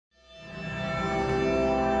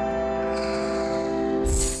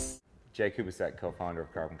Jay Kubassek, co-founder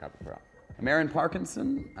of CarbonCopyPRO. I'm Aaron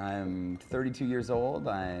Parkinson. I'm 32 years old.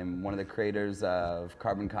 I'm one of the creators of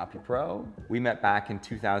CarbonCopyPRO. We met back in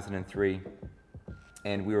 2003,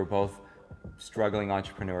 and we were both struggling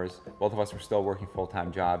entrepreneurs. Both of us were still working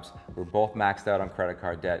full-time jobs. We were both maxed out on credit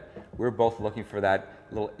card debt. We were both looking for that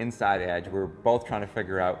little inside edge. We were both trying to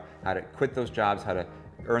figure out how to quit those jobs, how to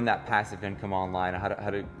earn that passive income online, how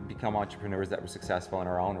to become entrepreneurs that were successful in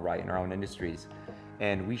our own right, in our own industries.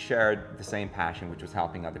 And we shared the same passion, which was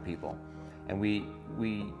helping other people. And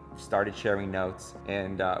we started sharing notes,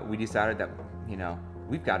 and we decided that, you know,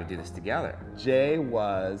 we've got to do this together. Jay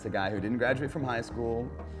was a guy who didn't graduate from high school.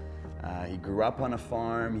 He grew up on a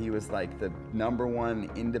farm. He was like the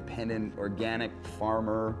 #1 independent organic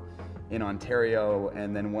farmer in Ontario.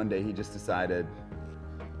 And then one day he just decided,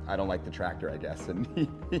 I don't like the tractor, I guess. And he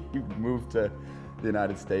moved to the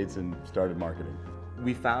United States and started marketing.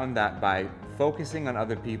 We found that by focusing on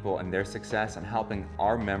other people and their success and helping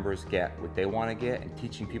our members get what they want to get and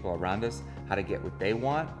teaching people around us how to get what they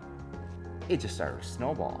want, it just started to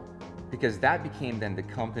snowball. Because that became then the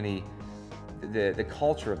company, the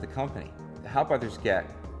culture of the company. Help others get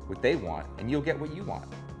what they want and you'll get what you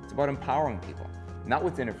want. It's about empowering people. Not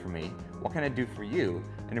what's in it for me, what can I do for you?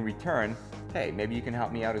 And in return, hey, maybe you can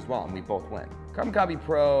help me out as well and we both win.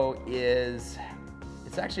 CarbonCopyPRO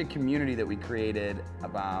it's actually a community that we created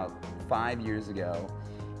about 5 years ago.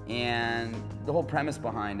 And the whole premise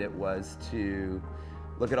behind it was to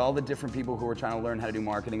look at all the different people who were trying to learn how to do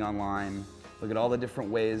marketing online, look at all the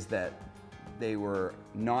different ways that they were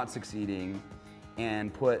not succeeding,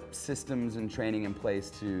 and put systems and training in place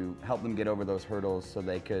to help them get over those hurdles so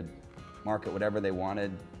they could market whatever they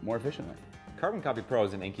wanted more efficiently. CarbonCopyPRO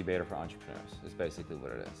is an incubator for entrepreneurs, is basically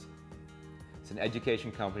what it is. It's an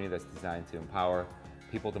education company that's designed to empower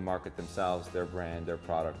people to market themselves, their brand, their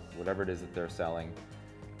product, whatever it is that they're selling.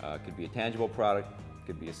 Could be a tangible product,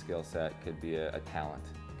 could be a skill set, could be a talent.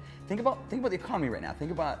 Think about the economy right now.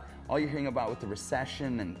 Think about all you're hearing about with the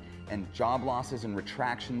recession and job losses and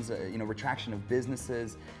retractions, retraction of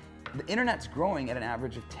businesses. The internet's growing at an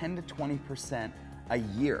average of 10 to 20% a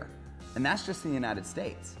year. And that's just in the United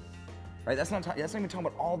States, right? That's not even talking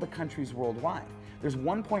about all the countries worldwide. There's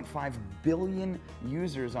 1.5 billion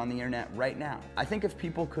users on the internet right now. I think if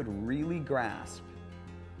people could really grasp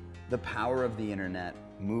the power of the internet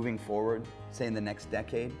moving forward, say in the next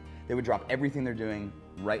decade, they would drop everything they're doing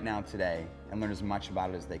right now today and learn as much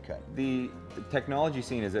about it as they could. The technology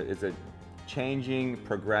scene is a changing,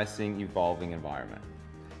 progressing, evolving environment.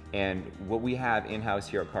 And what we have in-house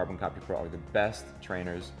here at CarbonCopyPRO are the best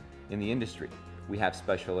trainers in the industry. We have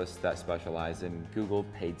specialists that specialize in Google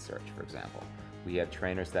paid search, for example. We have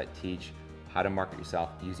trainers that teach how to market yourself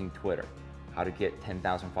using Twitter, how to get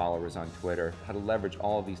 10,000 followers on Twitter, how to leverage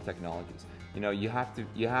all of these technologies. You know, you have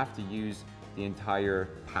to use the entire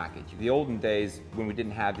package. The olden days, when we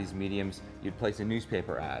didn't have these mediums, you'd place a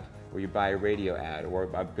newspaper ad, or you'd buy a radio ad, or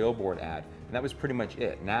a billboard ad, and that was pretty much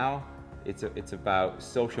it. Now, it's about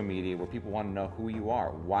social media where people want to know who you are.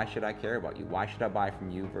 Why should I care about you? Why should I buy from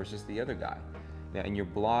you versus the other guy? Now, in your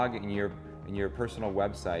blog, in your personal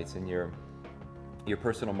websites, in your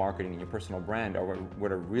personal marketing and your personal brand are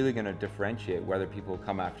what are really going to differentiate whether people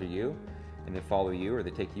come after you and they follow you or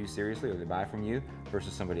they take you seriously or they buy from you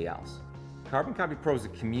versus somebody else. CarbonCopyPRO is a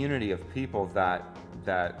community of people that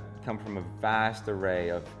come from a vast array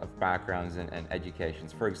of backgrounds and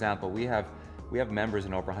educations. For example, we have members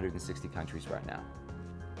in over 160 countries right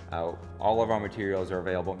now. All of our materials are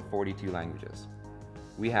available in 42 languages.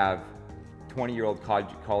 We have 20-year-old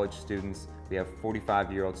college students. We have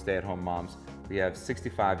 45-year-old stay-at-home moms. We have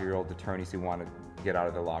 65-year-old attorneys who want to get out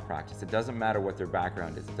of their law practice. It doesn't matter what their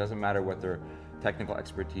background is. It doesn't matter what their technical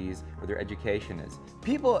expertise or their education is.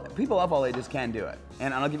 People of all ages can do it.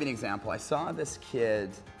 And I'll give you an example. I saw this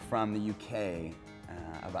kid from the UK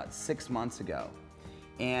about 6 months ago.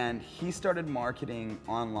 And he started marketing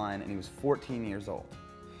online and he was 14 years old.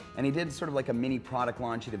 And he did sort of like a mini product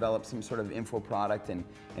launch. He developed some sort of info product and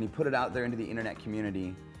he put it out there into the internet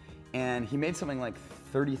community. And he made something like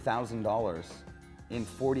 $30,000 in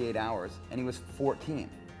 48 hours, and he was 14,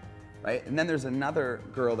 right? And then there's another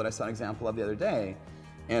girl that I saw an example of the other day,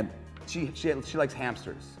 and she likes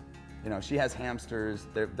hamsters. You know, she has hamsters,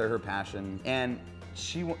 they're her passion, and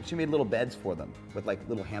she made little beds for them with like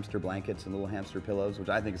little hamster blankets and little hamster pillows, which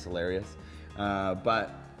I think is hilarious.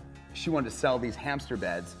 But she wanted to sell these hamster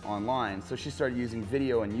beds online, so she started using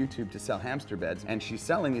video and YouTube to sell hamster beds, and she's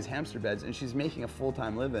selling these hamster beds, and she's making a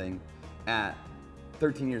full-time living at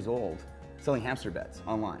 13 years old selling hamster beds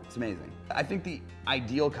online. It's amazing. I think the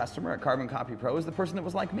ideal customer at CarbonCopyPRO is the person that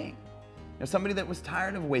was like me. You know, somebody that was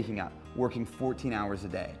tired of waking up, working 14 hours a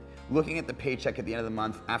day, looking at the paycheck at the end of the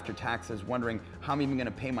month after taxes, wondering how I'm even gonna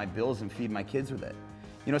pay my bills and feed my kids with it.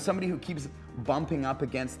 You know, somebody who keeps bumping up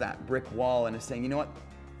against that brick wall and is saying, you know what,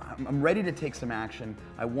 I'm ready to take some action.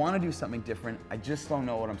 I wanna do something different. I just don't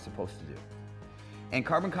know what I'm supposed to do. And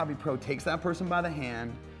CarbonCopyPRO takes that person by the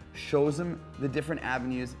hand, shows them the different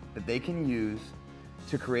avenues that they can use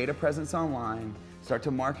to create a presence online, start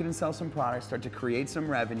to market and sell some products, start to create some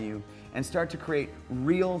revenue, and start to create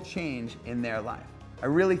real change in their life. I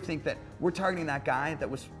really think that we're targeting that guy that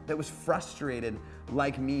was frustrated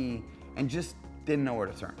like me and just didn't know where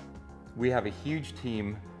to turn. We have a huge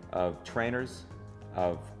team of trainers,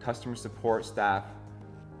 of customer support staff,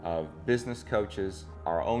 of business coaches,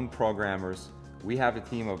 our own programmers. We have a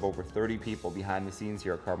team of over 30 people behind the scenes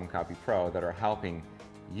here at CarbonCopyPRO that are helping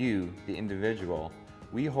you, the individual.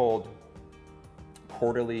 We hold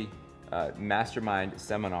quarterly mastermind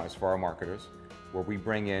seminars for our marketers, where we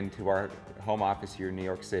bring into our home office here in New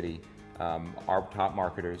York City our top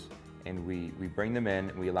marketers, and we bring them in,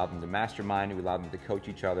 and we allow them to mastermind, we allow them to coach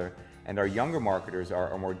each other. And our younger marketers,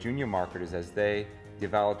 our more junior marketers, as they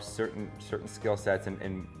develop certain skill sets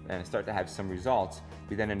and start to have some results,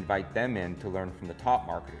 we then invite them in to learn from the top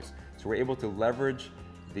marketers. So we're able to leverage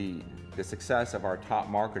the success of our top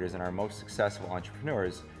marketers and our most successful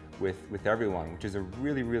entrepreneurs with everyone, which is a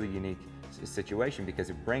really, really unique situation, because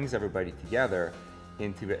it brings everybody together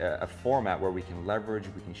into a format where we can leverage,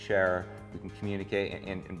 we can share, we can communicate,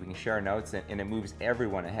 and we can share notes, and it moves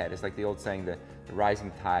everyone ahead. It's like the old saying that the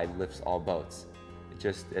rising tide lifts all boats.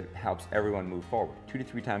 It helps everyone move forward. 2 to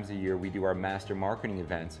 3 times a year we do our master marketing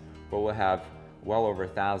events, where we'll have well over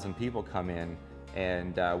 1,000 people come in,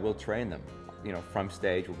 and we'll train them. You know, from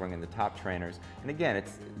stage, we'll bring in the top trainers. And again,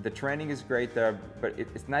 the training is great there, but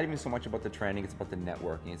it's not even so much about the training, it's about the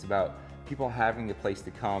networking. It's about people having a place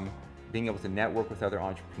to come, being able to network with other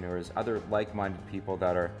entrepreneurs, other like-minded people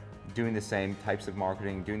that are doing the same types of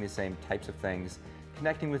marketing, doing the same types of things,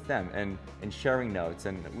 connecting with them and sharing notes.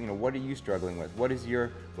 And you know, what are you struggling with? What is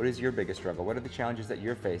your biggest struggle? What are the challenges that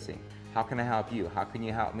you're facing? How can I help you? How can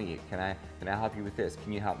you help me? Can I help you with this?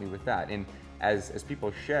 Can you help me with that? And as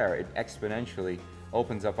people share, it exponentially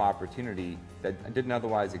opens up opportunity that didn't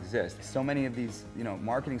otherwise exist. So many of these, you know,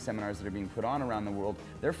 marketing seminars that are being put on around the world,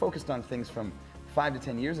 they're focused on things from 5 to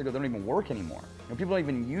 10 years ago. They don't even work anymore. You know, people don't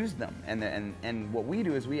even use them. And what we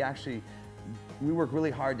do is we work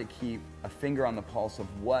really hard to keep a finger on the pulse of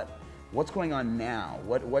what's going on now.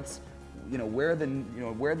 Where's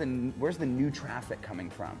the new traffic coming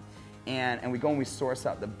from? And we go and we source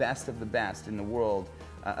out the best of the best in the world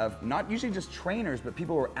of not usually just trainers, but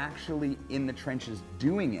people who are actually in the trenches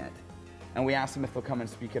doing it. And we ask them if they'll come and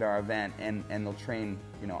speak at our event, and they'll train,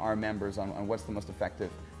 you know, our members on what's the most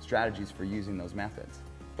effective strategies for using those methods.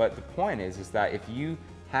 But the point is that if you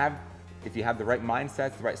have the right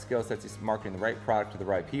mindsets, the right skill sets, it's marketing the right product to the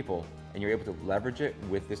right people, and you're able to leverage it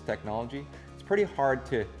with this technology, it's pretty hard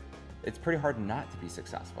not to be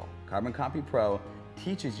successful. CarbonCopyPRO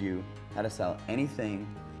teaches you how to sell anything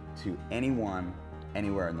to anyone,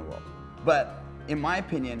 anywhere in the world. But in my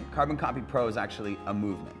opinion, CarbonCopyPRO is actually a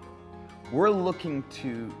movement. We're looking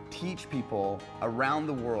to teach people around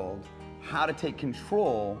the world how to take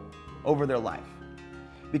control over their life.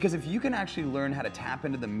 Because if you can actually learn how to tap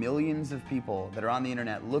into the millions of people that are on the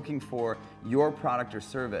internet looking for your product or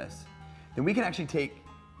service, then we can actually take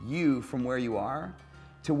you from where you are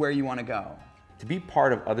to where you want to go. To be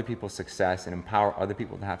part of other people's success and empower other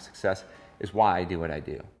people to have success is why I do what I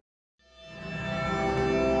do.